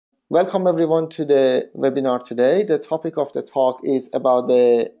Welcome everyone to the webinar today. The topic of the talk is about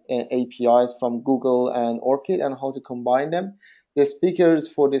the APIs from Google and ORCID and how to combine them. The speakers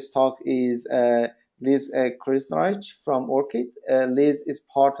for this talk is Liz Krznarich from ORCID. Liz is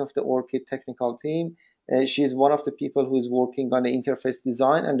part of the ORCID technical team. She's one of the people who is working on the interface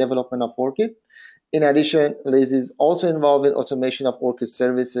design and development of ORCID. In addition, Liz is also involved in automation of ORCID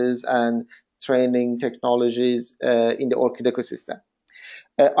services and training technologies in the ORCID ecosystem.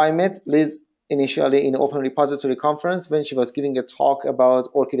 I met Liz initially in Open Repository Conference when she was giving a talk about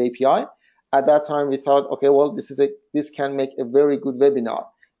ORCID API. At that time, we thought, okay, well, this can make a very good webinar,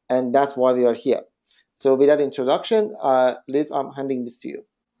 and that's why we are here. So with that introduction, Liz, I'm handing this to you.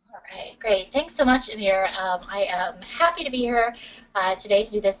 All right, great. Thanks so much, Amir. I am happy to be here today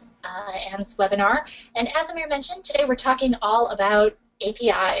to do this ANS webinar. And as Amir mentioned, today we're talking all about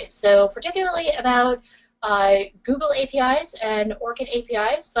APIs, so particularly about Google APIs and ORCID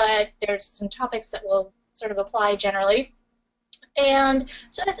APIs, but there's some topics that will sort of apply generally. And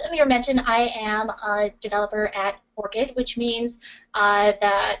so as Amir mentioned, I am a developer at ORCID, which means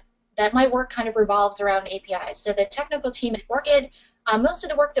that my work kind of revolves around APIs. So the technical team at ORCID, most of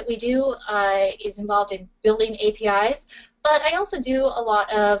the work that we do is involved in building APIs, but I also do a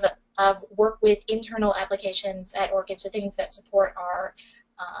lot of work with internal applications at ORCID, so things that support our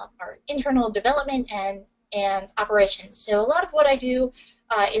internal development and operations. So a lot of what I do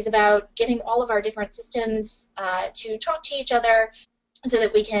is about getting all of our different systems to talk to each other so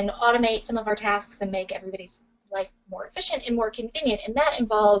that we can automate some of our tasks and make everybody's life more efficient and more convenient, and that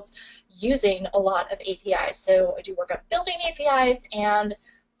involves using a lot of APIs. So I do work on building APIs and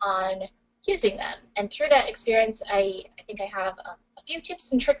on using them, and through that experience I think I have a few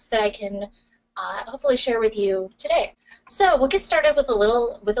tips and tricks that I can hopefully share with you today. So we'll get started with a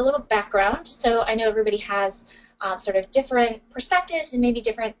little background. So I know everybody has sort of different perspectives and maybe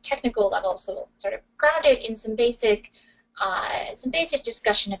different technical levels, so we'll sort of ground it in some basic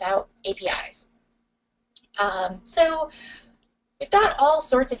discussion about APIs. So we've got all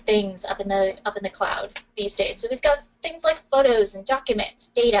sorts of things up in the cloud these days. So we've got things like photos and documents,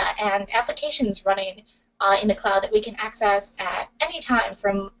 data, and applications running in the cloud that we can access at any time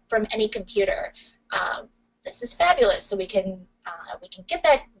from any computer. This is fabulous. So we can get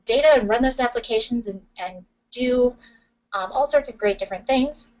that data and run those applications and do all sorts of great different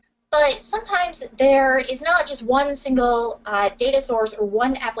things. But sometimes there is not just one single data source or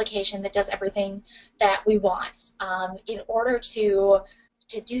one application that does everything that we want. In order to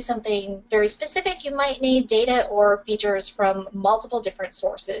do something very specific, you might need data or features from multiple different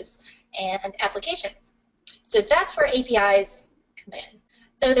sources and applications. So that's where APIs come in.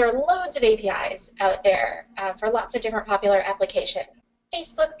 So there are loads of APIs out there for lots of different popular applications.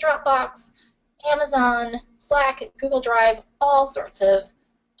 Facebook, Dropbox, Amazon, Slack, Google Drive, all sorts of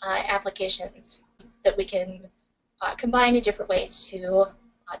applications that we can combine in different ways to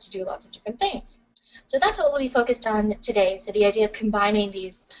do lots of different things. So that's what we'll be focused on today, so the idea of combining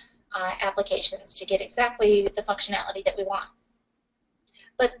these applications to get exactly the functionality that we want.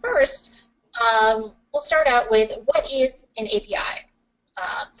 But first, we'll start out with what is an API.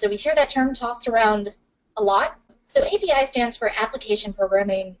 So we hear that term tossed around a lot. So API stands for Application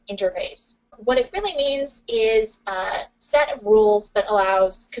Programming Interface. What it really means is a set of rules that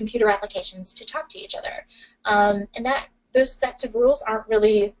allows computer applications to talk to each other. And those sets of rules aren't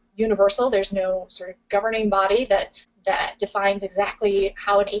really universal. There's no sort of governing body that defines exactly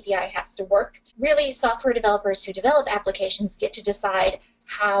how an API has to work. Really, software developers who develop applications get to decide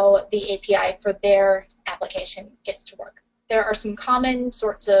how the API for their application gets to work. There are some common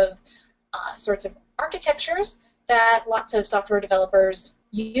sorts of architectures that lots of software developers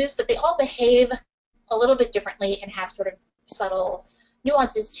use, but they all behave a little bit differently and have sort of subtle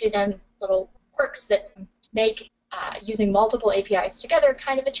nuances to them, little quirks that make using multiple APIs together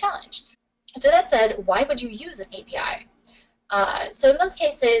kind of a challenge. So that said, why would you use an API? So in most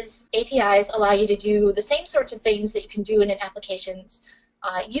cases, APIs allow you to do the same sorts of things that you can do in an application's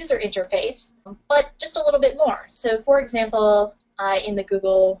user interface, but just a little bit more. So for example, in the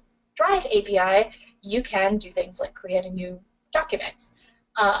Google Drive API, you can do things like create a new document.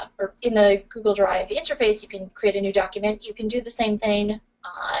 Or in the Google Drive interface, you can create a new document. You can do the same thing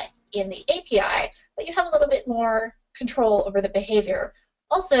in the API, but you have a little bit more control over the behavior.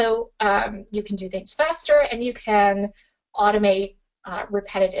 Also, you can do things faster, and you can automate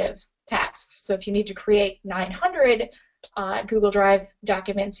repetitive tasks. So if you need to create 900 Google Drive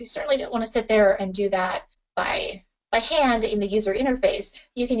documents, you certainly don't want to sit there and do that by hand in the user interface.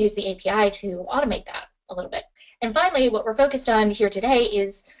 You can use the API to automate that a little bit. And finally, what we're focused on here today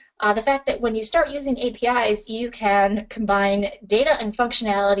is the fact that when you start using APIs, you can combine data and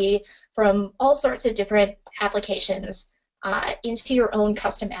functionality from all sorts of different applications into your own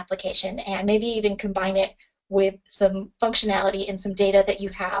custom application, and maybe even combine it with some functionality and some data that you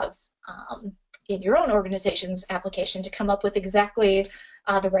have in your own organization's application to come up with exactly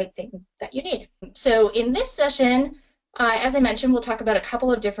the right thing that you need. So in this session, as I mentioned, we'll talk about a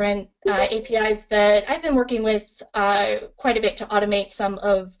couple of different APIs that I've been working with quite a bit to automate some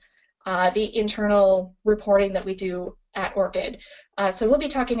of the internal reporting that we do at ORCID. So we'll be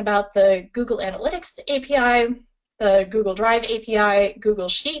talking about the Google Analytics API, the Google Drive API, Google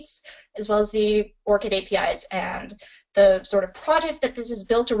Sheets, as well as the ORCID APIs. And the sort of project that this is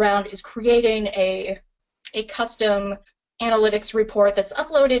built around is creating a custom analytics report that's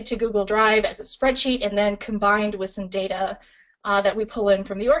uploaded to Google Drive as a spreadsheet and then combined with some data that we pull in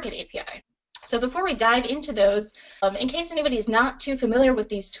from the ORCID API. So before we dive into those, in case anybody is not too familiar with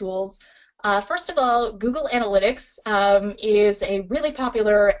these tools, first of all, Google Analytics is a really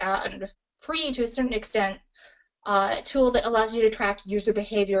popular and free, to a certain extent, tool that allows you to track user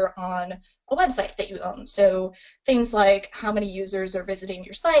behavior on a website that you own. So things like how many users are visiting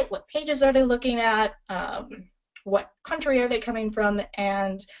your site, what pages are they looking at, what country are they coming from,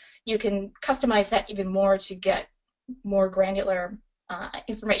 and you can customize that even more to get more granular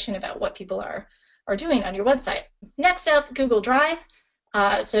information about what people are doing on your website. Next up, Google Drive.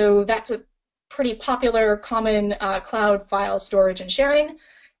 So that's a pretty popular, common cloud file storage and sharing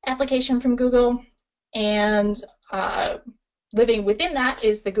application from Google. And living within that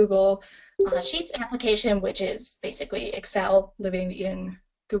is the Google Sheets application, which is basically Excel living in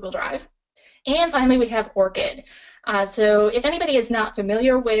Google Drive. And finally, we have ORCID. So if anybody is not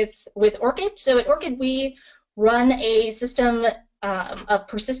familiar with ORCID, so at ORCID we run a system of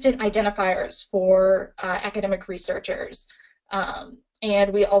persistent identifiers for academic researchers.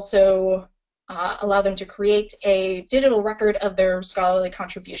 And we also allow them to create a digital record of their scholarly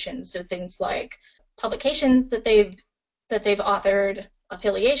contributions. So things like publications that they've authored,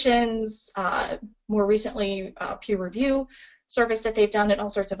 affiliations, more recently peer review service that they've done, and all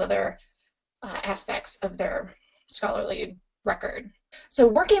sorts of other aspects of their scholarly record. So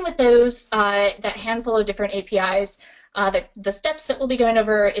working with those, that handful of different APIs, the steps that we'll be going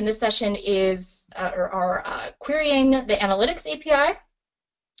over in this session are querying the Analytics API,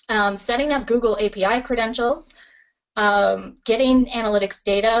 setting up Google API credentials, getting analytics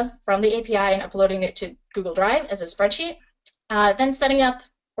data from the API and uploading it to Google Drive as a spreadsheet, then setting up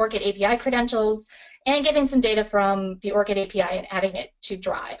ORCID API credentials, and getting some data from the ORCID API and adding it to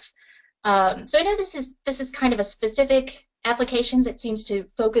Drive. So I know this is kind of a specific application that seems to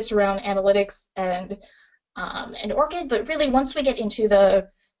focus around analytics and ORCID, but really once we get into the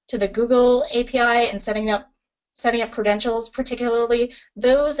Google API and setting up credentials particularly,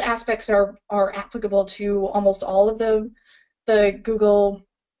 those aspects are applicable to almost all of the Google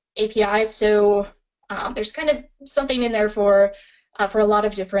APIs. So there's kind of something in there for a lot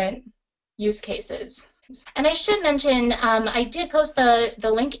of different use cases. And I should mention, I did post the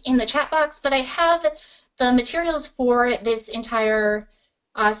link in the chat box, but I have the materials for this entire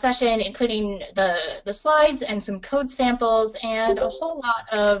session, including the slides and some code samples and a whole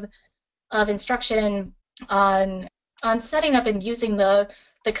lot of instruction on setting up and using the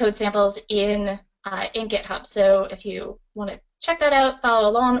code samples in GitHub. So if you want to check that out, follow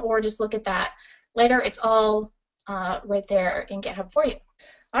along, or just look at that later, it's all right there in GitHub for you.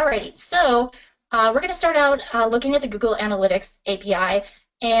 Alrighty, so we're going to start out looking at the Google Analytics API,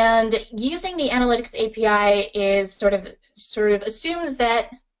 and using the Analytics API is sort of assumes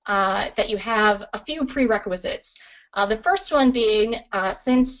that that you have a few prerequisites. The first one being,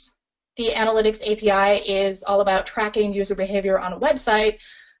 since the Analytics API is all about tracking user behavior on a website,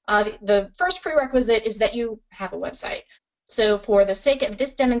 the first prerequisite is that you have a website. So for the sake of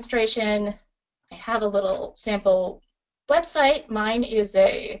this demonstration, I have a little sample website. Mine is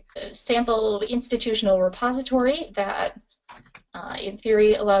a sample institutional repository that, in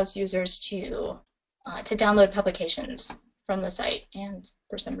theory, allows users to download publications from the site. And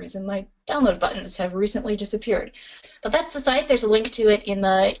for some reason, my download buttons have recently disappeared. But that's the site. There's a link to it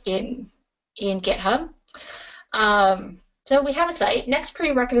in GitHub. So we have a site. Next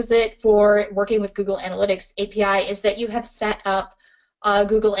prerequisite for working with Google Analytics API is that you have set up a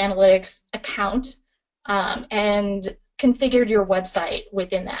Google Analytics account and configured your website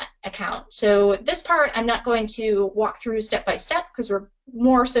within that account. So this part I'm not going to walk through step by step because we're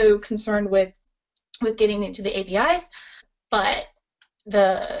more so concerned with getting into the APIs, but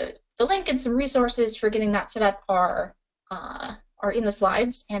the link and some resources for getting that set up are in the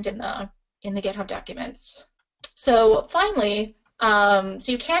slides and in the GitHub documents. So finally,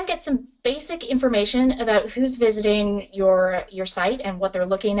 So you can get some basic information about who's visiting your site and what they're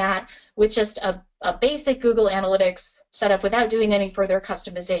looking at with just a basic Google Analytics setup without doing any further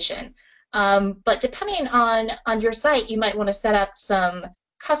customization. But depending on your site, you might want to set up some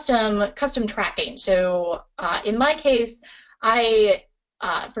custom tracking. So in my case,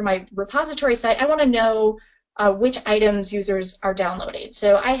 for my repository site, I want to know which items users are downloading.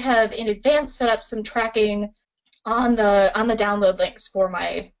 So I have in advance set up some tracking on the download links for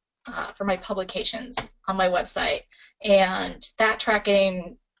my publications on my website, and that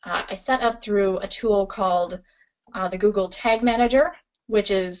tracking I set up through a tool called the Google Tag Manager, which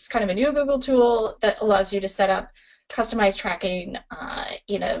is kind of a new Google tool that allows you to set up customized tracking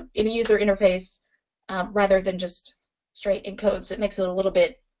in a user interface rather than just straight in code. So it makes it a little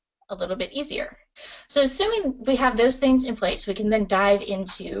bit easier. So assuming we have those things in place, we can then dive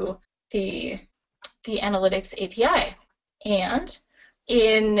into the Analytics API. And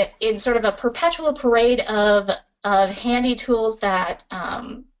in sort of a perpetual parade of handy tools that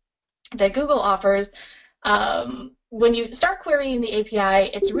Google offers, when you start querying the API,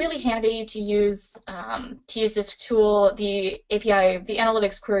 it's really handy to use this tool, the API, the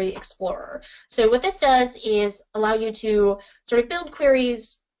Analytics Query Explorer. So what this does is allow you to sort of build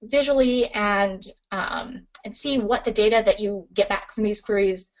queries visually and see what the data that you get back from these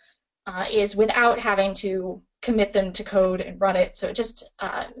queries is without having to commit them to code and run it. So it just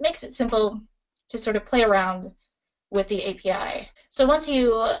makes it simple to sort of play around with the API. So once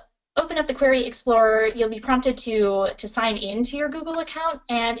you open up the Query Explorer, you'll be prompted to sign in to your Google account,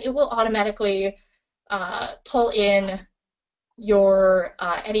 and it will automatically pull in your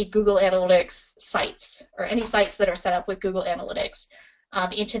any Google Analytics sites or any sites that are set up with Google Analytics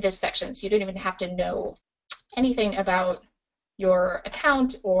into this section. So you don't even have to know anything about your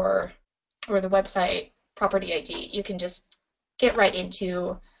account or the website property ID. You can just get right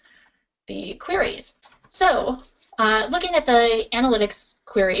into the queries. So looking at the analytics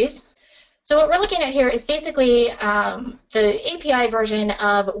queries, so what we're looking at here is basically the API version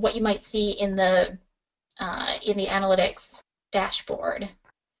of what you might see in the analytics dashboard.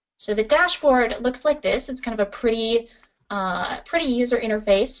 So the dashboard looks like this. It's kind of a pretty user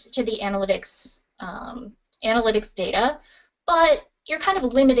interface to the analytics data, but you're kind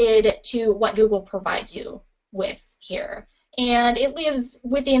of limited to what Google provides you with here. And it lives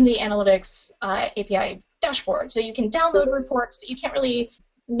within the Analytics API dashboard. So you can download reports, but you can't really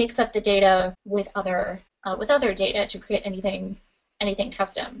mix up the data with other data to create anything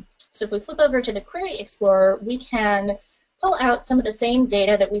custom. So if we flip over to the Query Explorer, we can pull out some of the same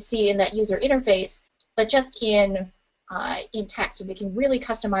data that we see in that user interface, but just in text. And we can really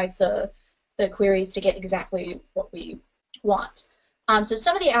customize the queries to get exactly what we want. So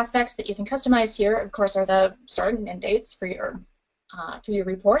some of the aspects that you can customize here, of course, are the start and end dates for your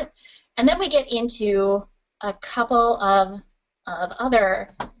report, and then we get into a couple of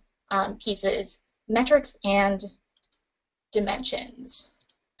other pieces: metrics and dimensions.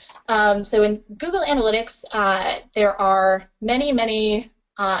 So in Google Analytics, there are many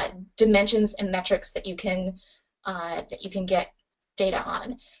dimensions and metrics that you can get data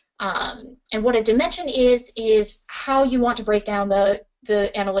on. And what a dimension is how you want to break down the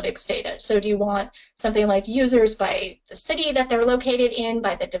analytics data. So do you want something like users by the city that they're located in,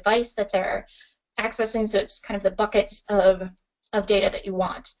 by the device that they're accessing? So it's kind of the buckets of data that you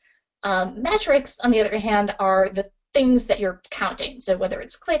want. Metrics, on the other hand, are the things that you're counting. So whether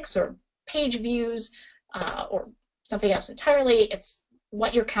it's clicks or page views or something else entirely, it's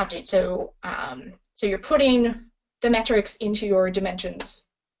what you're counting. So so you're putting the metrics into your dimensions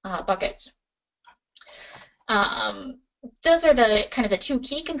buckets. Those are the kind of the two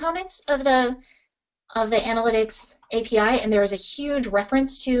key components of the Analytics API, and there is a huge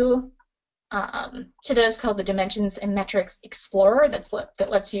reference to those called the Dimensions and Metrics Explorer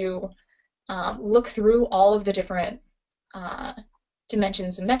that lets you look through all of the different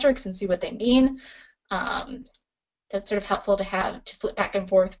dimensions and metrics and see what they mean. That's sort of helpful to have to flip back and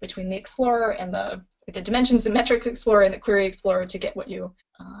forth between the Explorer and the Dimensions and Metrics Explorer and the Query Explorer to get what you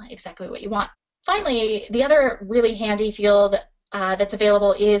exactly what you want. Finally, the other really handy field that's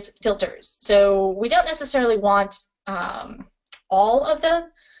available is filters. So we don't necessarily want all of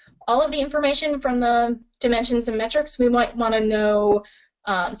the information from the dimensions and metrics. We might want to know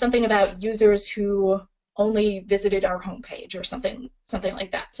something about users who only visited our homepage or something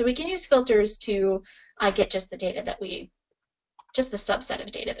like that. So we can use filters to get just the data that just the subset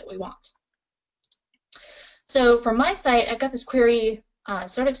of data that we want. So for my site, I've got this query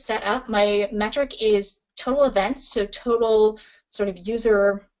sort of set up. My metric is total events, so total sort of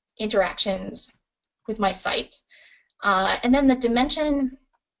user interactions with my site. And then the dimension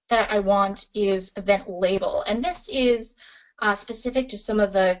that I want is event label, and this is specific to some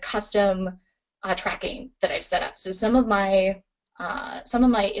of the custom tracking that I've set up. So some of my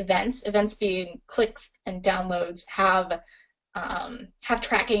events being clicks and downloads, have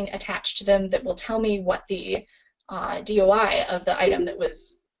tracking attached to them that will tell me what the DOI of the item that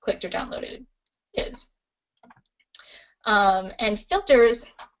was clicked or downloaded is. And filters,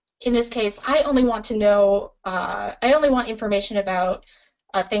 in this case, I only want to know, I only want information about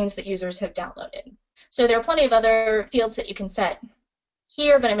things that users have downloaded. So there are plenty of other fields that you can set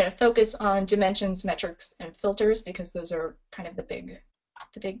here, but I'm going to focus on dimensions, metrics, and filters because those are kind of the big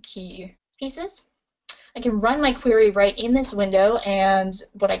key pieces. I can run my query right in this window, and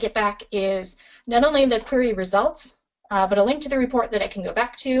what I get back is not only the query results, but a link to the report that I can go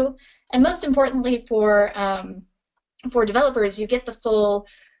back to, and most importantly for developers, you get the full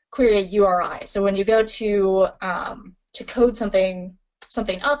query URI. So when you go to code something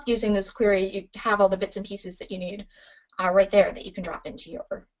up using this query, you have all the bits and pieces that you need right there that you can drop into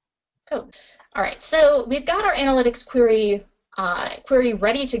your code. All right, so we've got our analytics query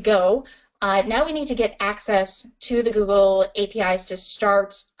ready to go. Now we need to get access to the Google APIs to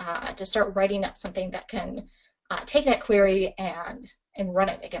start writing up something that can take that query and run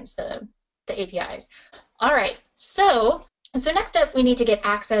it against the APIs. All right, so next up we need to get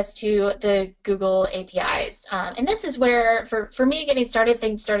access to the Google APIs, and this is where, for me getting started,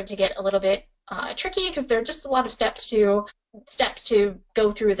 things started to get a little bit tricky because there are just a lot of steps to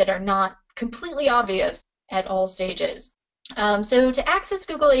go through that are not completely obvious at all stages. So to access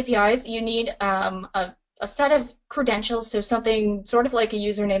Google APIs, you need a set of credentials, so something sort of like a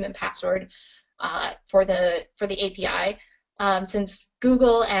username and password for the API. Since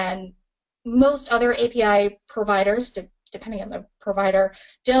Google and most other API providers, depending on the provider,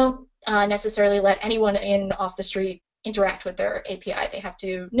 don't necessarily let anyone in off the street interact with their API. They have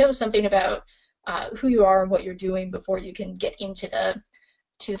to know something about who you are and what you're doing before you can get into the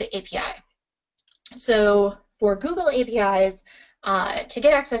API. So for Google APIs, to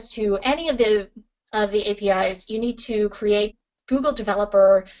get access to any of the APIs, you need to create Google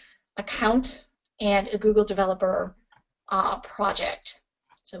Developer account and a Google Developer project.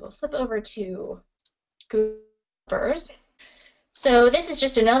 So we'll flip over to Google Developers. So this is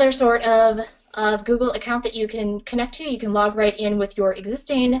just another sort of Google account that you can connect to. You can log right in with your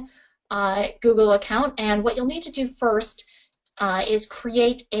existing Google account, and what you'll need to do first is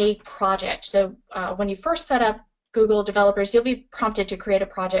create a project. So when you first set up Google Developers, you'll be prompted to create a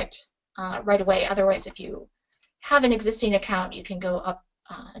project right away. Otherwise, if you have an existing account, you can go up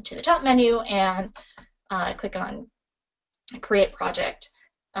to the top menu and click on Create Project.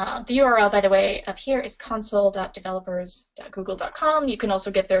 The URL, by the way, up here is console.developers.google.com. You can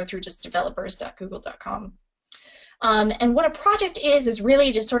also get there through just developers.google.com. And what a project is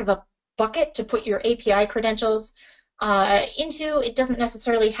really just sort of a bucket to put your API credentials into. It doesn't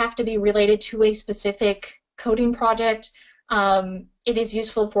necessarily have to be related to a specific coding project. It is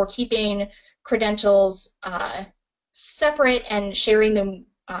useful for keeping credentials separate and sharing them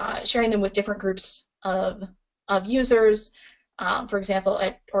with different groups of users. For example,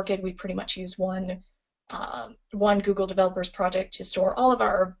 at ORCID, we pretty much use one Google Developers project to store all of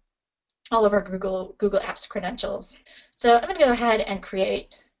our Google Apps credentials. So I'm going to go ahead and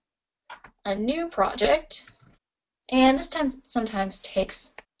create a new project, and this sometimes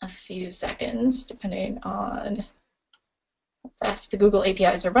takes a few seconds depending on how fast the Google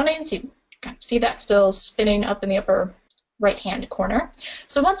APIs are running. So you can see that still spinning up in the upper right-hand corner.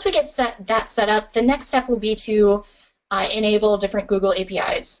 So once we get that set up, the next step will be to enable different Google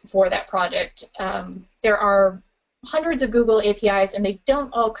APIs for that project. There are hundreds of Google APIs, and they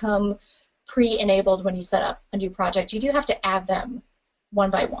don't all come pre-enabled when you set up a new project. You do have to add them one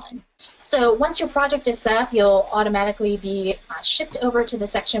by one. So once your project is set up, you'll automatically be shipped over to the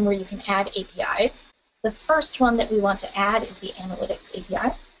section where you can add APIs. The first one that we want to add is the Analytics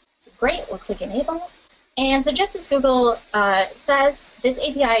API. So great, we'll click Enable. And so just as Google says, this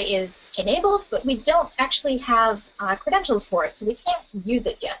API is enabled, but we don't actually have credentials for it, so we can't use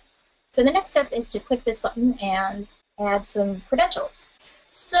it yet. So the next step is to click this button and add some credentials.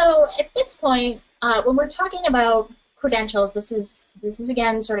 So at this point, when we're talking about credentials, this is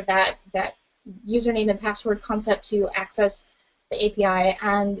again sort of that username and password concept to access the API,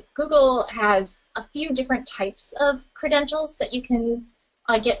 and Google has a few different types of credentials that you can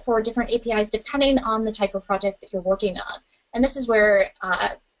get for different APIs depending on the type of project that you're working on. And this is where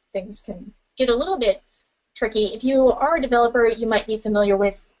things can get a little bit tricky. If you are a developer, you might be familiar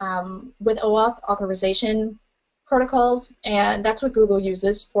with OAuth authorization protocols, and that's what Google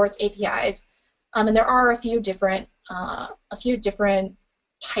uses for its APIs. And there are a few different a few different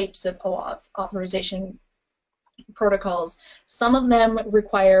types of OAuth authorization protocols. Some of them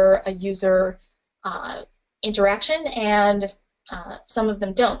require a user interaction, and some of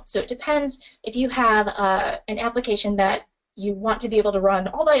them don't. So it depends. If you have an application that you want to be able to run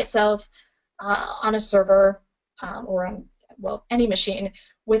all by itself on a server or on, well, any machine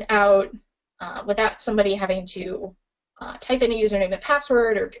without somebody having to type in a username and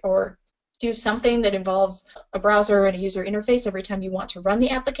password or do something that involves a browser and a user interface every time you want to run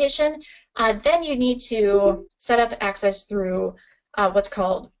the application, then you need to set up access through what's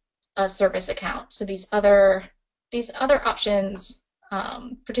called a service account. So these other options,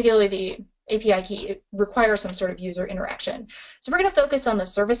 particularly the API key, require some sort of user interaction. So we're going to focus on the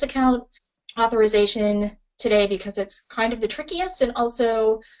service account authorization today because it's kind of the trickiest and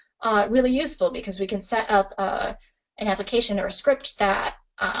also really useful because we can set up an application or a script that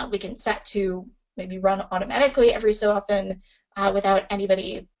we can set to maybe run automatically every so often without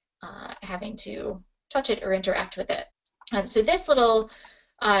anybody having to touch it or interact with it. So this little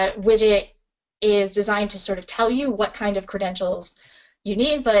widget is designed to sort of tell you what kind of credentials you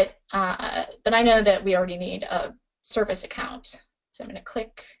need, but I know that we already need a service account. So I'm going to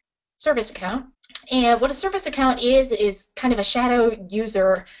click service account. And what a service account is kind of a shadow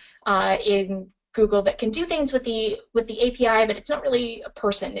user in Google that can do things with the API, but it's not really a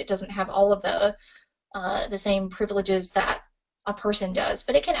person. It doesn't have all of the same privileges that a person does,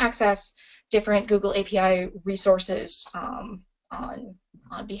 but it can access different Google API resources on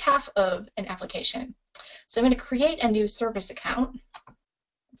behalf of an application. So I'm going to create a new service account.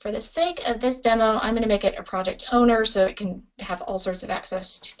 For the sake of this demo, I'm going to make it a project owner so it can have all sorts of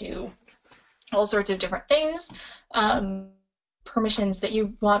access to do all sorts of different things. Permissions that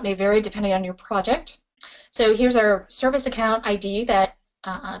you want may vary depending on your project. So here's our service account ID that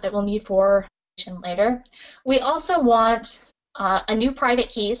we'll need for later. We also want a new private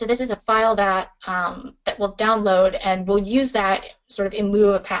key. So this is a file that we'll download, and we'll use that sort of in lieu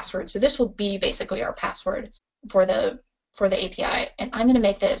of a password. So this will be basically our password for the API, and I'm going to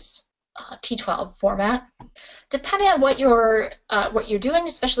make this P12 format. Depending on what you're doing,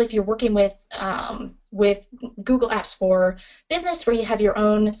 especially if you're working with Google Apps for Business, where you have your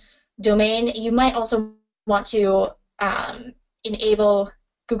own domain, you might also want to enable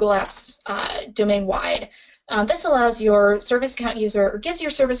Google Apps domain-wide. This allows your service account user, or gives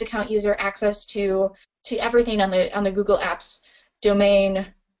your service account user, access to everything on the Google Apps domain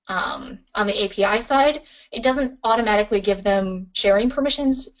on the API side. It doesn't automatically give them sharing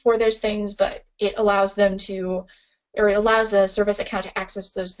permissions for those things, but it allows them to, or it allows the service account to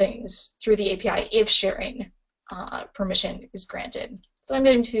access those things through the API if sharing permission is granted. So I'm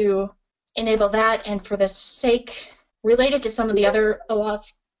going to enable that, and for the sake, related to some of the other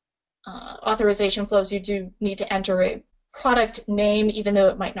OAuth authorization flows, you do need to enter a product name, even though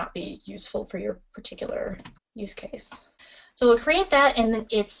it might not be useful for your particular use case. So we'll create that, and then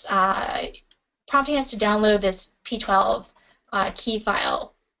it's prompting us to download this P12 key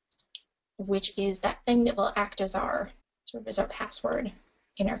file, which is that thing that will act as our password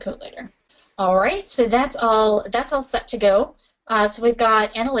in our code later. All right, so that's all set to go. So we've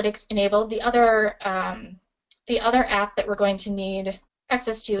got analytics enabled. The other app that we're going to need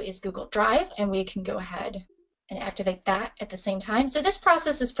access to is Google Drive, and we can go ahead and activate that at the same time. So this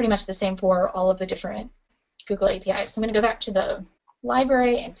process is pretty much the same for all of the different Google APIs. So I'm going to go back to the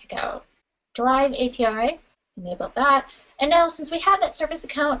library and pick out Drive API, enable that. And now, since we have that service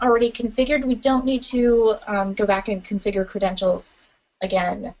account already configured, we don't need to go back and configure credentials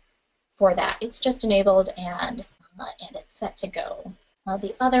again for that. It's just enabled, and it's set to go.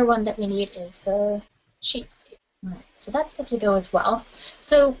 The other one that we need is the Sheets. All right, so that's set to go as well.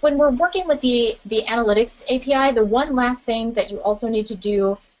 So when we're working with the analytics API, the one last thing that you also need to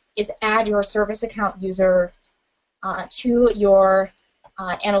do is add your service account user to your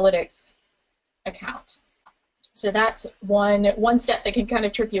analytics account. So that's one step that can kind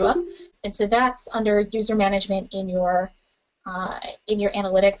of trip you up, and so that's under user management in your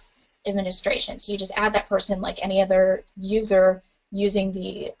analytics administration. So you just add that person like any other user using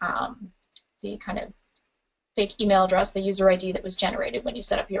the kind of fake email address, the user ID that was generated when you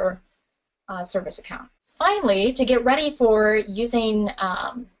set up your service account. Finally, to get ready for using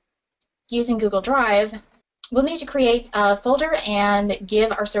Google Drive, we'll need to create a folder and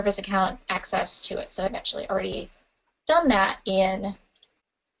give our service account access to it. So I've actually already done that in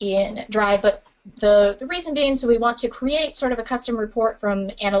Drive, but the reason being, so we want to create sort of a custom report from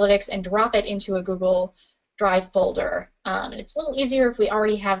analytics and drop it into a Google Drive folder. And it's a little easier if we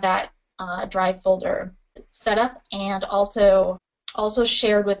already have that Drive folder set up and also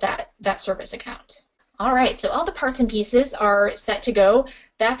shared with that service account. All right, so all the parts and pieces are set to go.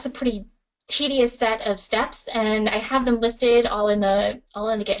 That's a pretty tedious set of steps, and I have them listed all in the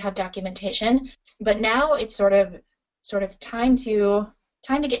GitHub documentation. But now it's sort of time to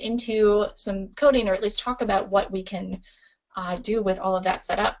get into some coding, or at least talk about what we can do with all of that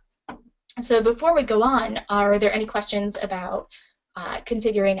set up. So before we go on, are there any questions about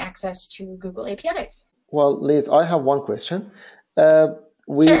configuring access to Google APIs? Well, Liz, I have one question. Sure.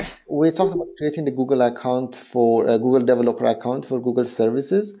 We talked about creating the Google account for Google developer account for Google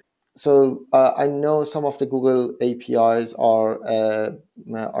services. So I know some of the Google APIs are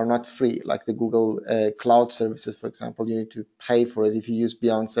not free, like the Google Cloud services, for example. You need to pay for it if you use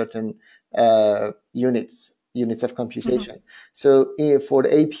beyond certain units of computation. So for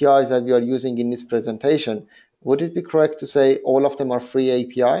the APIs that we are using in this presentation, would it be correct to say all of them are free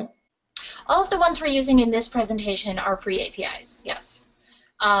API? All of the ones we're using in this presentation are free APIs, yes.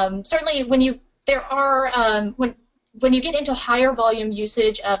 Certainly when you get into higher volume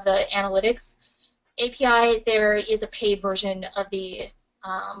usage of the analytics API, there is a paid version of the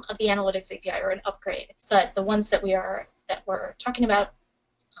analytics API, or an upgrade. But the ones that we're talking about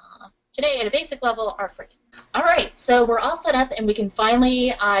today at a basic level are free. All right, so we're all set up, and we can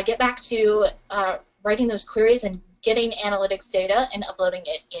finally get back to writing those queries and getting analytics data and uploading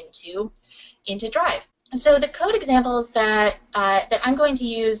it into Drive. So the code examples that I'm going to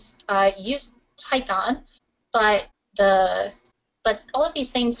use Python, but all of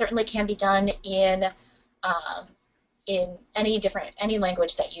these things certainly can be done in any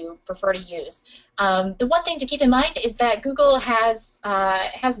language that you prefer to use. The one thing to keep in mind is that Google has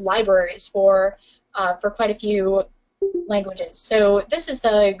libraries for quite a few languages. So this is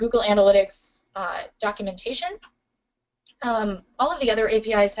the Google Analytics documentation. All of the other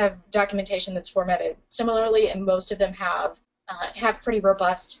APIs have documentation that's formatted similarly, and most of them have pretty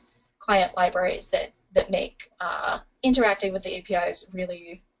robust client libraries that make interacting with the APIs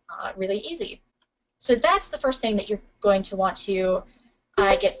really easy. So that's the first thing that you're going to want to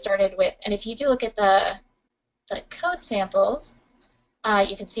get started with. And if you do look at the code samples,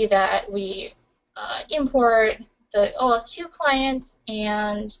 you can see that we import the OAuth2 client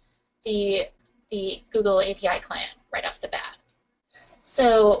and the Google API client right off the bat.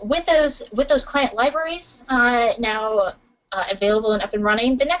 So with those client libraries now available and up and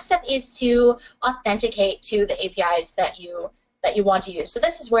running, the next step is to authenticate to the APIs that you want to use. So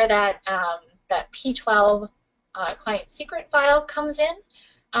this is where that P12 client secret file comes in,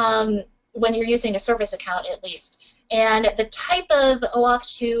 when you're using a service account at least. And the type of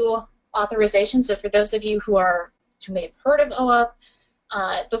OAuth2 authorization, so for those of you who may have heard of OAuth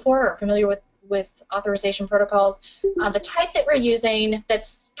before or familiar with authorization protocols, the type that we're using,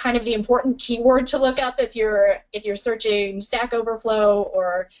 that's kind of the important keyword to look up if you're searching Stack Overflow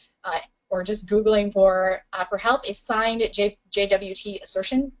or just Googling for help, is signed JWT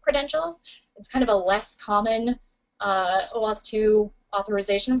assertion credentials. It's kind of a less common OAuth2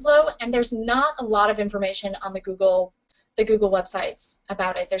 authorization flow, and there's not a lot of information on the Google websites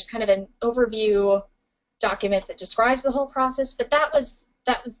about it. There's kind of an overview document that describes the whole process, but that was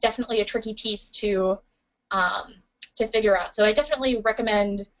definitely a tricky piece to figure out. So I definitely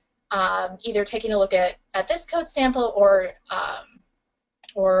recommend either taking a look at this code sample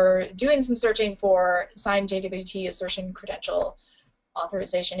or doing some searching for signed JWT assertion credential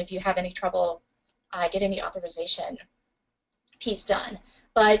authorization if you have any trouble getting the authorization piece done.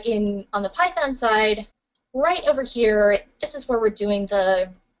 But on the Python side, right over here, this is where we're doing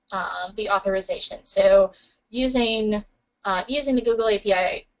the authorization. So using the Google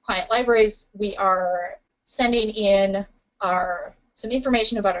API client libraries, we are sending in some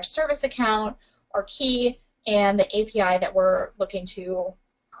information about our service account, our key, and the API that we're looking to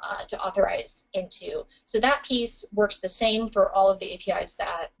authorize into. So that piece works the same for all of the APIs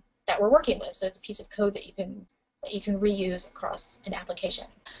that we're working with. So it's a piece of code that you can reuse across an application.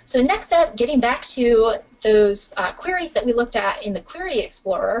 So next up, getting back to those queries that we looked at in the Query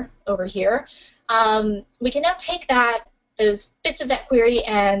Explorer over here, we can now take those bits of that query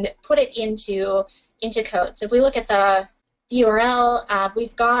and put it into code. So if we look at the URL,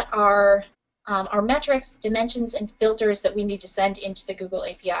 we've got our metrics, dimensions, and filters that we need to send into the Google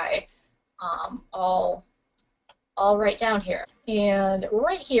API all right down here. And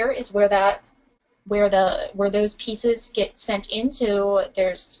right here is where those pieces get sent in. So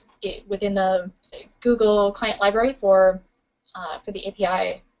there's within the Google client library for the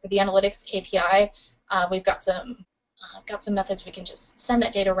API, for the analytics API, we've got some methods we can just send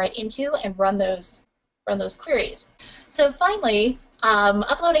that data right into and run those queries. So finally,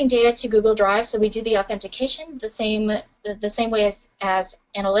 uploading data to Google Drive. So we do the authentication the same way as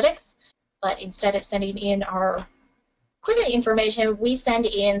analytics. but instead of sending in our query information, we send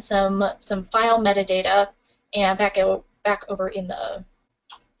in some file metadata, and back over in the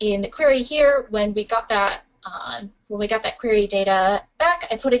query here, when we got that query data back,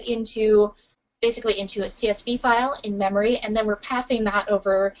 I put it basically into a CSV file in memory, and then we're passing that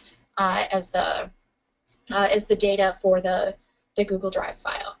over as the data for the Google Drive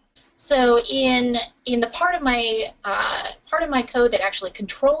file. So in the part of my code that actually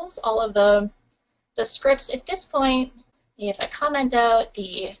controls all of the scripts at this point, if I comment out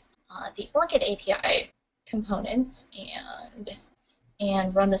the ORCID API components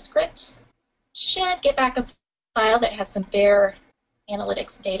and run the script, should get back a file that has some bare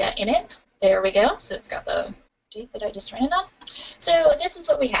analytics data in it. There we go. So it's got the date that I just ran it on. So this is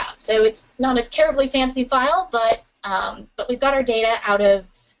what we have. So it's not a terribly fancy file, but we've got our data out of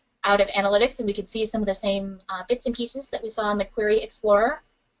analytics, and we can see some of the same bits and pieces that we saw in the Query Explorer.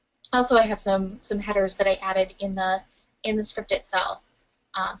 Also, I have some headers that I added in the script itself.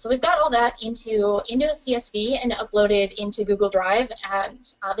 So we've got all that into a CSV and uploaded into Google Drive.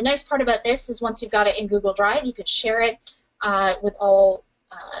 And the nice part about this is once you've got it in Google Drive, you could share it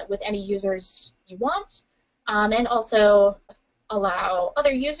with any users you want, and also allow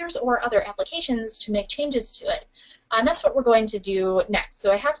other users or other applications to make changes to it. And that's what we're going to do next.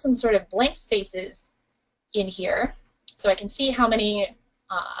 So I have some sort of blank spaces in here, so I can see how many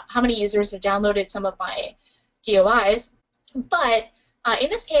users have downloaded some of my DOIs. But in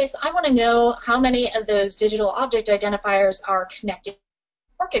this case, I want to know how many of those digital object identifiers are connected to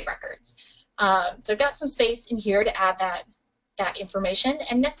ORCID records. So I've got some space in here to add that information.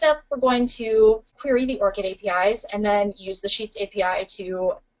 And next up, we're going to query the ORCID APIs and then use the Sheets API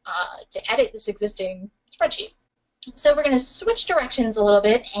to edit this existing spreadsheet. So we're going to switch directions a little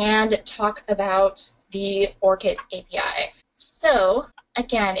bit and talk about the ORCID API. So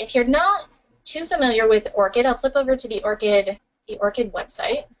again, if you're not too familiar with ORCID, I'll flip over to the ORCID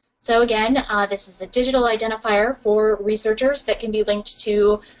website. So again, this is a digital identifier for researchers that can be linked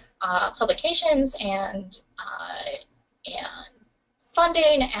to publications and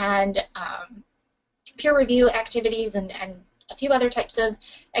funding and peer review activities and a few other types of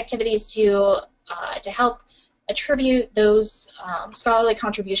activities to help attribute those scholarly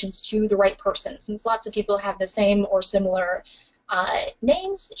contributions to the right person. Since lots of people have the same or similar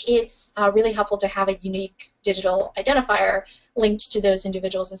names, it's really helpful to have a unique digital identifier linked to those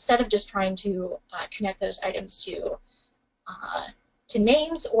individuals instead of just trying to connect those items to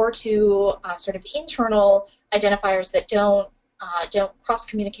names or to sort of internal identifiers that don't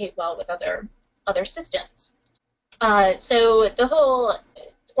cross-communicate well with other systems. So the whole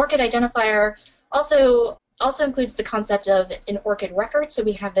ORCID identifier also includes the concept of an ORCID record. So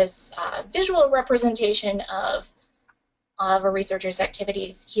we have this visual representation of a researcher's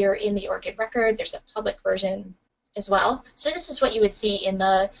activities here in the ORCID record. There's a public version as well. So this is what you would see in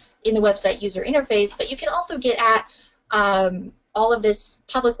the website user interface, but you can also get at all of this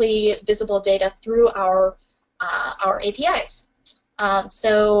publicly visible data through our APIs.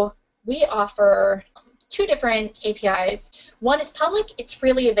 So we offer two different APIs. One is public, it's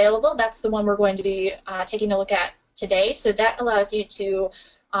freely available. That's the one we're going to be taking a look at today. So that allows you to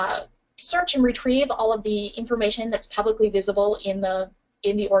search and retrieve all of the information that's publicly visible in the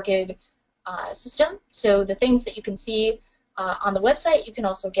ORCID system. So the things that you can see on the website, you can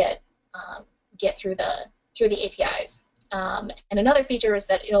also get through the APIs. And another feature is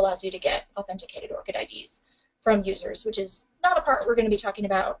that it allows you to get authenticated ORCID IDs from users, which is not a part we're going to be talking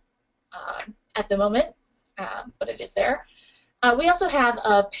about at the moment, but it is there. We also have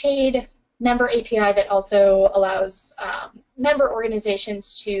a paid member API that also allows member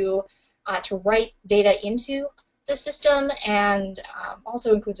organizations to write data into the system, and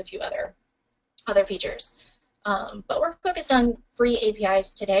also includes a few other features. But we're focused on free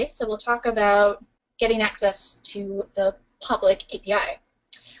APIs today, so we'll talk about getting access to the public API.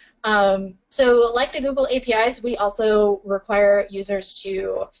 So like the Google APIs, we also require users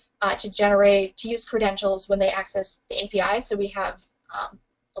to use credentials when they access the API. So we have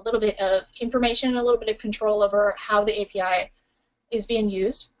a little bit of information, a little bit of control over how the API is being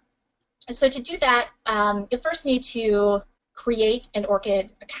used. So to do that, you first need to create an ORCID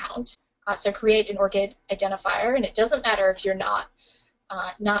account. So create an ORCID identifier, and it doesn't matter if you're not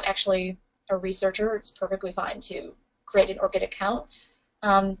actually a researcher. It's perfectly fine to create an ORCID account.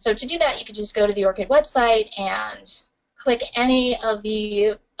 So to do that, you could just go to the ORCID website and click any of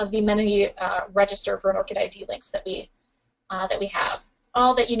the many register for an ORCID ID links that we have.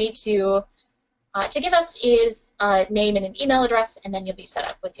 All that you need to give us is a name and an email address, and then you'll be set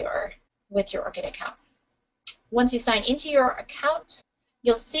up with your ORCID account. Once you sign into your account,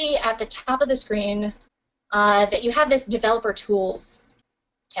 you'll see at the top of the screen that you have this Developer Tools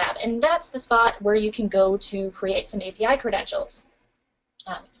tab, and that's the spot where you can go to create some API credentials.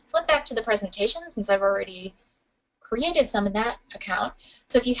 Flip back to the presentation since I've already created some in that account.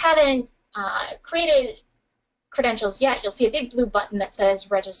 So if you haven't created credentials yet, you'll see a big blue button that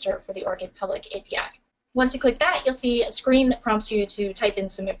says Register for the ORCID Public API. Once you click that, you'll see a screen that prompts you to type in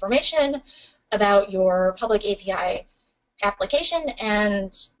some information about your public API application,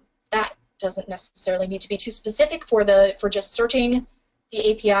 and that doesn't necessarily need to be too specific for just searching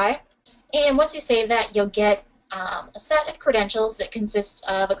the API. And once you save that, you'll get a set of credentials that consists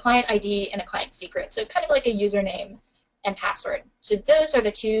of a client ID and a client secret, so kind of like a username and password. So those are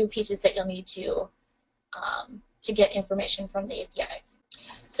the two pieces that you'll need to get information from the APIs.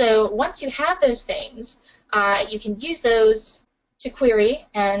 So once you have those things, you can use those to query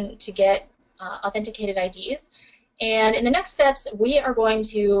and to get authenticated IDs. And in the next steps, we are going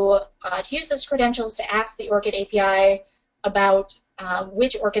to use those credentials to ask the ORCID API about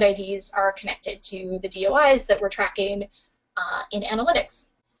which ORCID IDs are connected to the DOIs that we're tracking in analytics.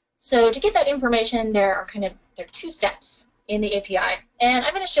 So to get that information, there are two steps in the API, and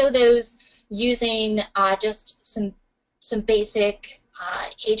I'm going to show those using just some basic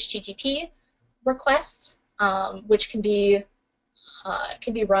HTTP requests, which can be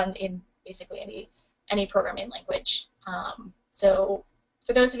run in basically any programming language. So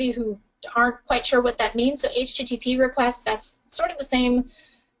for those of you who aren't quite sure what that means, so HTTP requests, that's sort of the same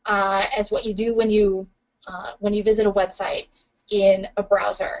as what you do when you visit a website in a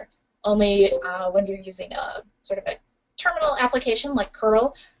browser, only when you're using a sort of a terminal application like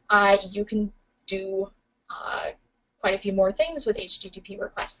curl, you can do quite a few more things with HTTP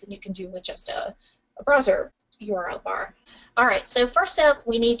requests than you can do with just a browser URL bar. All right, so first up,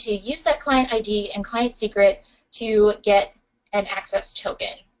 we need to use that client ID and client secret to get an access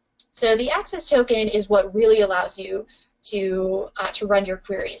token. So the access token is what really allows you to run your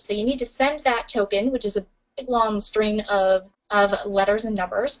queries. So you need to send that token, which is a big long string of letters and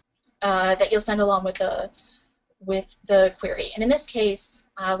numbers that you'll send along with the query. And in this case,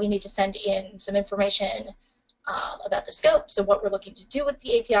 we need to send in some information about the scope, so what we're looking to do with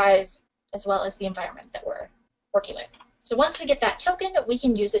the APIs, as well as the environment that we're working with. So once we get that token, we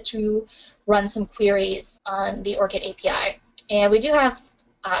can use it to run some queries on the ORCID API. And we do have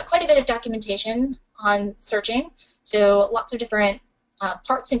quite a bit of documentation on searching, so lots of different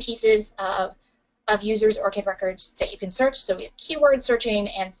parts and pieces of users' ORCID records that you can search. So we have keyword searching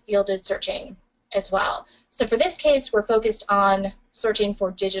and fielded searching as well. So for this case, we're focused on searching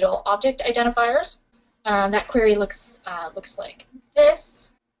for digital object identifiers. That query looks like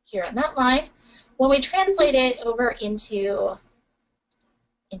this here on that line. When we translate it over into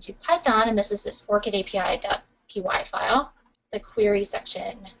Python, and this is this orcidapi.py file, the query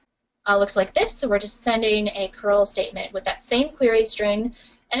section looks like this. So we're just sending a curl statement with that same query string.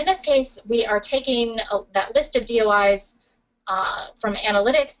 And in this case, we are taking that list of DOIs from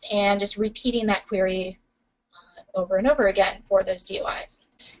analytics and just repeating that query over and over again for those DOIs.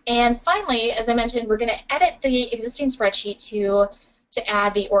 And finally, as I mentioned, we're going to edit the existing spreadsheet to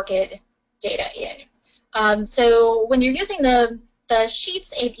add the ORCID data in. So when you're using the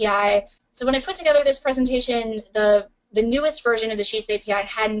Sheets API, so when I put together this presentation, the newest version of the Sheets API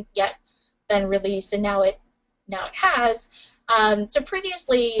hadn't yet been released, and now it has. So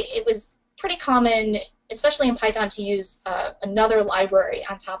previously, it was pretty common, especially in Python, to use another library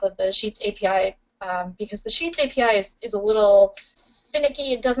on top of the Sheets API because the Sheets API is a little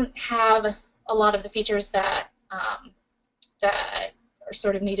finicky. It doesn't have a lot of the features that are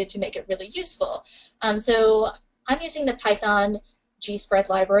sort of needed to make it really useful. So I'm using the Python gspread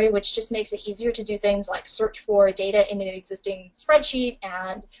library, which just makes it easier to do things like search for data in an existing spreadsheet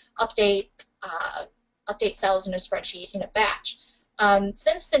and update cells in a spreadsheet in a batch.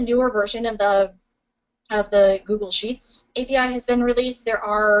 Since the newer version of the Google Sheets API has been released, there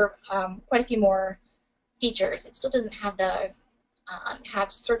are quite a few more features. It still doesn't have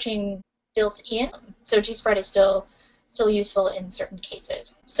have searching built in, so gspread is still useful in certain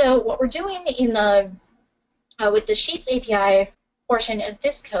cases. So what we're doing in with the Sheets API portion of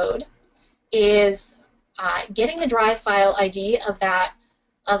this code is getting the drive file ID of that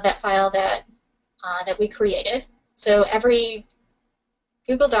file that we created. So every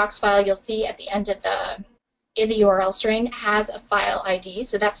Google Docs file you'll see at the end of in the URL string has a file ID.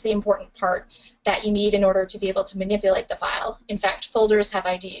 So that's the important part that you need in order to be able to manipulate the file. In fact, folders have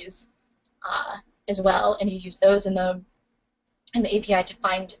IDs as well, and you use those in the API to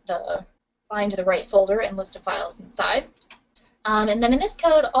find the right folder and list of files inside. And then in this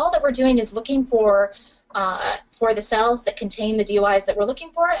code, all that we're doing is looking for for the cells that contain the DOIs that we're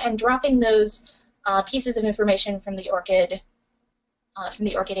looking for, and dropping those pieces of information from the ORCID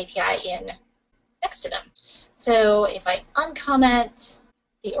API in next to them. So if I uncomment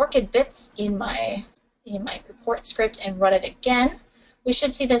the ORCID bits in my report script and run it again, we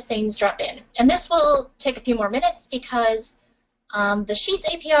should see those things drop in. And this will take a few more minutes because the Sheets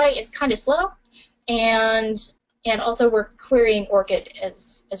API is kind of slow, and also we're querying ORCID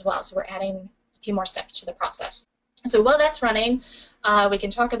as well, so we're adding a few more steps to the process. So while that's running, we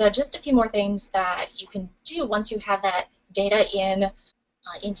can talk about just a few more things that you can do once you have that data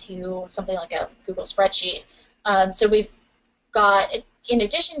into something like a Google spreadsheet. So we've got, in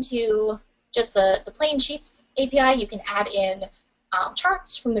addition to just the plain Sheets API, you can add in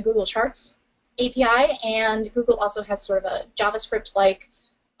charts from the Google Charts API, and Google also has sort of a JavaScript-like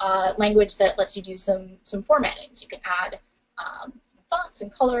language that lets you do some formatting. So you can add fonts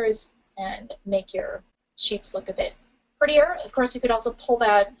and colors and make your sheets look a bit prettier. Of course, you could also pull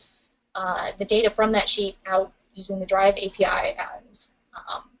that the data from that sheet out using the Drive API and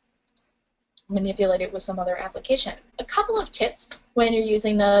manipulate it with some other application. A couple of tips when you're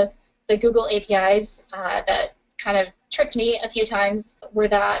using the Google APIs that kind of tricked me a few times were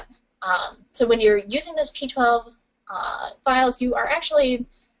that so when you're using those P12 files, you are actually,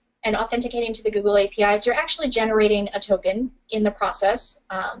 and authenticating to the Google APIs, you're actually generating a token in the process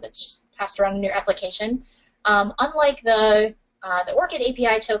that's just passed around in your application. Unlike the ORCID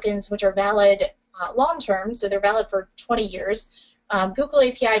API tokens, which are valid long-term, so they're valid for 20 years, Google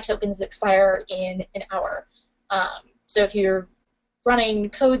API tokens expire in an hour. So if you're running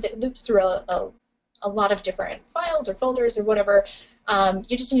code that loops through a lot of different files or folders or whatever,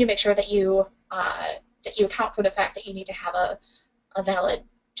 you just need to make sure that you account for the fact that you need to have a valid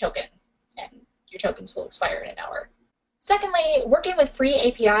token, and your tokens will expire in an hour. Secondly, working with free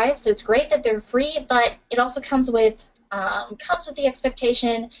APIs, so it's great that they're free, but it also comes with the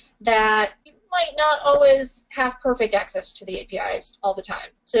expectation that you might not always have perfect access to the APIs all the time.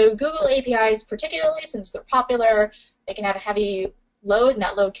 So Google APIs, particularly since they're popular, they can have a heavy load, and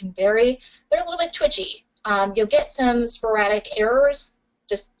that load can vary. They're a little bit twitchy. You'll get some sporadic errors,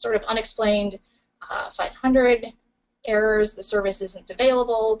 just sort of unexplained 500 errors, the service isn't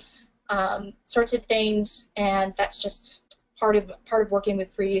available, sorts of things, and that's just part of working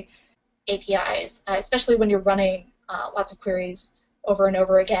with free APIs, especially when you're running lots of queries over and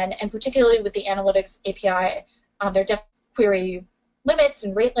over again, and particularly with the Analytics API, there are definitely query limits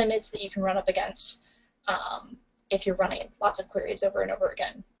and rate limits that you can run up against if you're running lots of queries over and over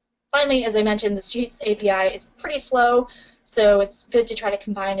again. Finally, as I mentioned, the Sheets API is pretty slow, so it's good to try to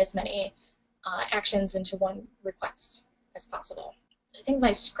combine as many actions into one request as possible. I think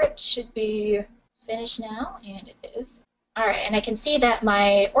my script should be finished now, and it is. All right, and I can see that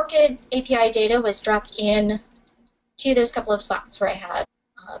my ORCID API data was dropped in to those couple of spots where I had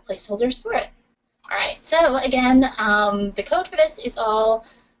placeholders for it. All right, so again, the code for this is all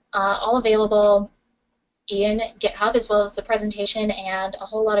available in GitHub, as well as the presentation and a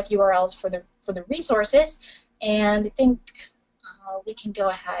whole lot of URLs for the resources. And I think we can go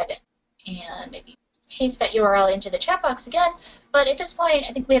ahead and maybe paste that URL into the chat box again. But at this point,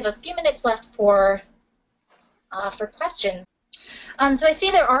 I think we have a few minutes left for questions. So I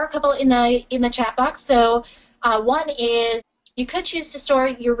see there are a couple in the chat box. So one is you could choose to store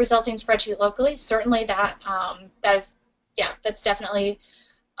your resulting spreadsheet locally. Certainly that's definitely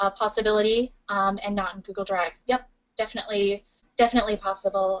a possibility, and not in Google Drive. Yep, definitely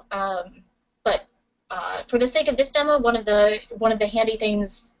possible. But for the sake of this demo, one of the handy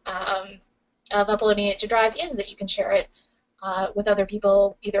things of uploading it to Drive is that you can share it with other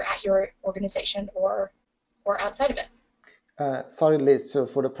people, either at your organization or outside of it. Sorry, Liz, so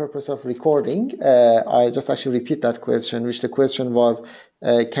for the purpose of recording, I just actually repeat that question, which the question was,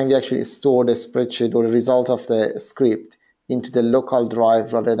 can we actually store the spreadsheet or the result of the script into the local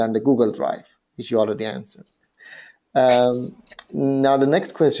drive rather than the Google Drive, which you already answered. Now the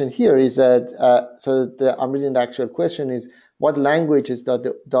next question here is that, I'm reading the actual question is, what languages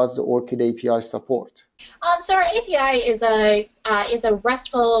does the ORCID API support? So our API is a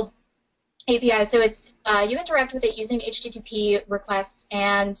RESTful API, so it's you interact with it using HTTP requests,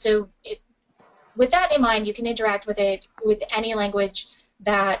 and so with that in mind, you can interact with it with any language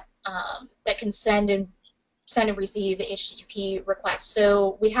that can send and receive HTTP requests.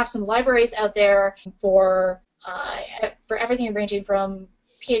 So we have some libraries out there for everything ranging from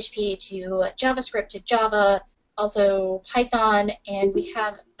PHP to JavaScript to Java, also Python, and we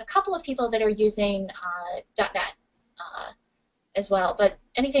have a couple of people that are using .NET as well, but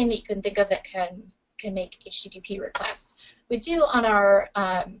anything that you can think of that can make HTTP requests. We do on our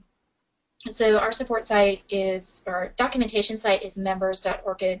So our support site is, our documentation site is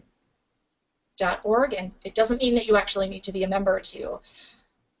members.orcid.org, and it doesn't mean that you actually need to be a member to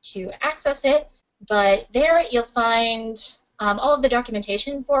access it, but there you'll find all of the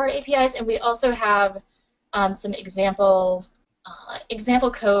documentation for APIs, and we also have some example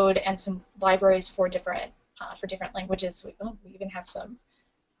code and some libraries for different languages. We even have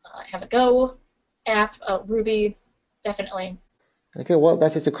have a Go app, Ruby, definitely. Okay, well,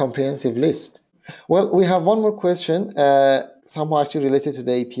 that is a comprehensive list. Well, we have one more question, somehow actually related to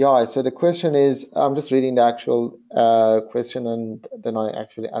the API. So the question is, I'm just reading the actual question, and then I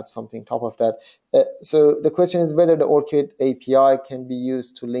actually add something top of that. So the question is whether the ORCID API can be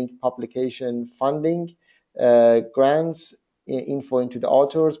used to link publication funding, grants, info into the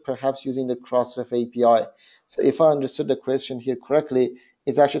authors, perhaps using the Crossref API. So if I understood the question here correctly,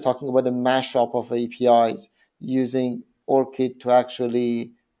 it's actually talking about a mashup of APIs using ORCID to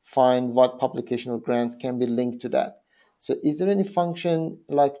actually find what publication or grants can be linked to that. So is there any function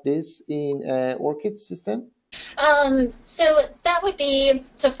like this in ORCID system? So that would be,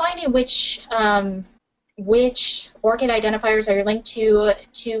 so finding which ORCID identifiers are linked to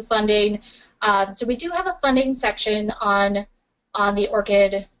funding. So we do have a funding section on the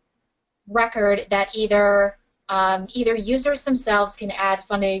ORCID record that either users themselves can add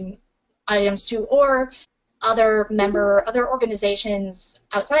funding items to, or other organizations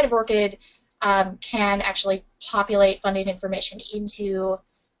outside of ORCID can actually populate funding information into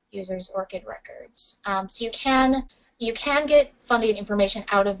users' ORCID records. So you can get funding information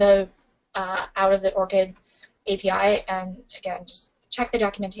out of the ORCID API, and again, just check the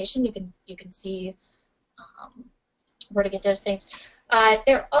documentation. You can see where to get those things.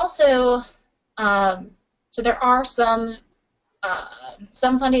 There also so there are some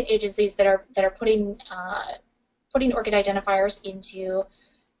funding agencies that are putting ORCID identifiers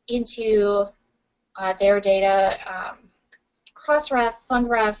into their data. Crossref,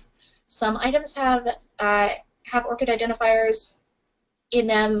 FundRef, some items have ORCID identifiers in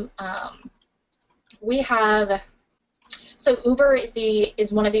them. We have, so Uber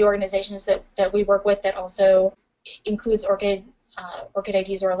is one of the organizations that we work with that also includes ORCID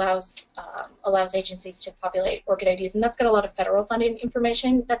IDs, or allows agencies to populate ORCID IDs, and that's got a lot of federal funding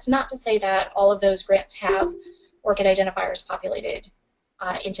information. That's not to say that all of those grants have ORCID identifiers populated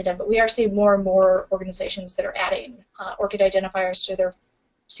into them, but we are seeing more and more organizations that are adding ORCID identifiers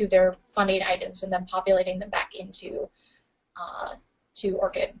to their funding items and then populating them back into to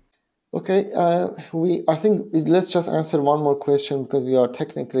ORCID. Okay, I think let's just answer one more question because we are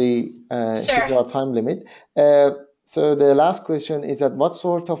technically Sure. our time limit. So the last question is that what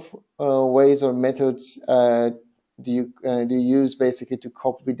sort of ways or methods do you use basically to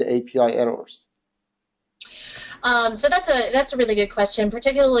cope with the API errors? So that's a really good question,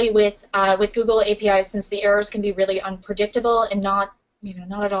 particularly with Google APIs, since the errors can be really unpredictable and not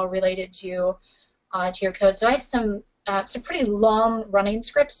at all related to your code. So I have some pretty long running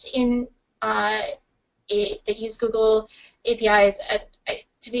scripts that use Google APIs.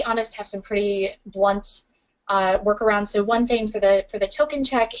 To be honest, have some pretty blunt workarounds. So one thing for the token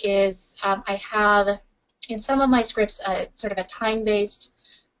check is I have in some of my scripts sort of a time-based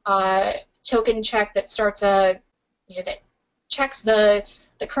token check that starts that checks the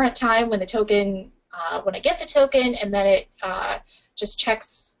current time when the token when I get the token, and then it just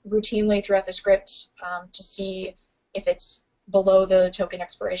checks routinely throughout the script to see if it's below the token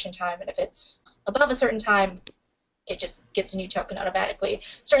expiration time, and if it's above a certain time, it just gets a new token automatically.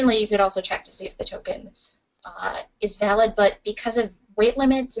 Certainly, you could also check to see if the token is valid, but because of rate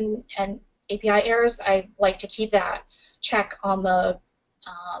limits and API errors, I like to keep that check on the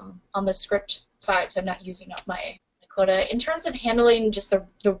script side, so I'm not using up my quota. In terms of handling just the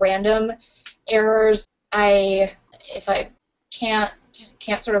random errors, if I can't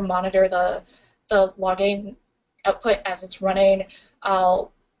sort of monitor the logging output as it's running,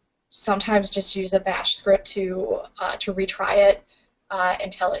 I'll sometimes just use a bash script to retry it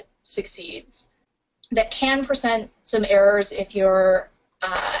until it succeeds. That can present some errors if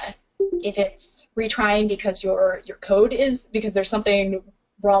it's retrying because because there's something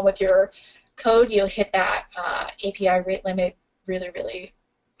wrong with your code. You'll hit that API rate limit really, really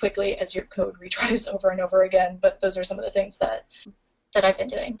quickly as your code retries over and over again. But those are some of the things that I've been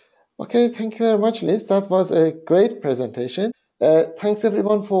doing. Okay, thank you very much, Liz. That was a great presentation. Thanks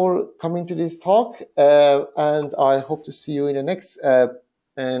everyone for coming to this talk, and I hope to see you in the next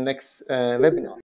webinar.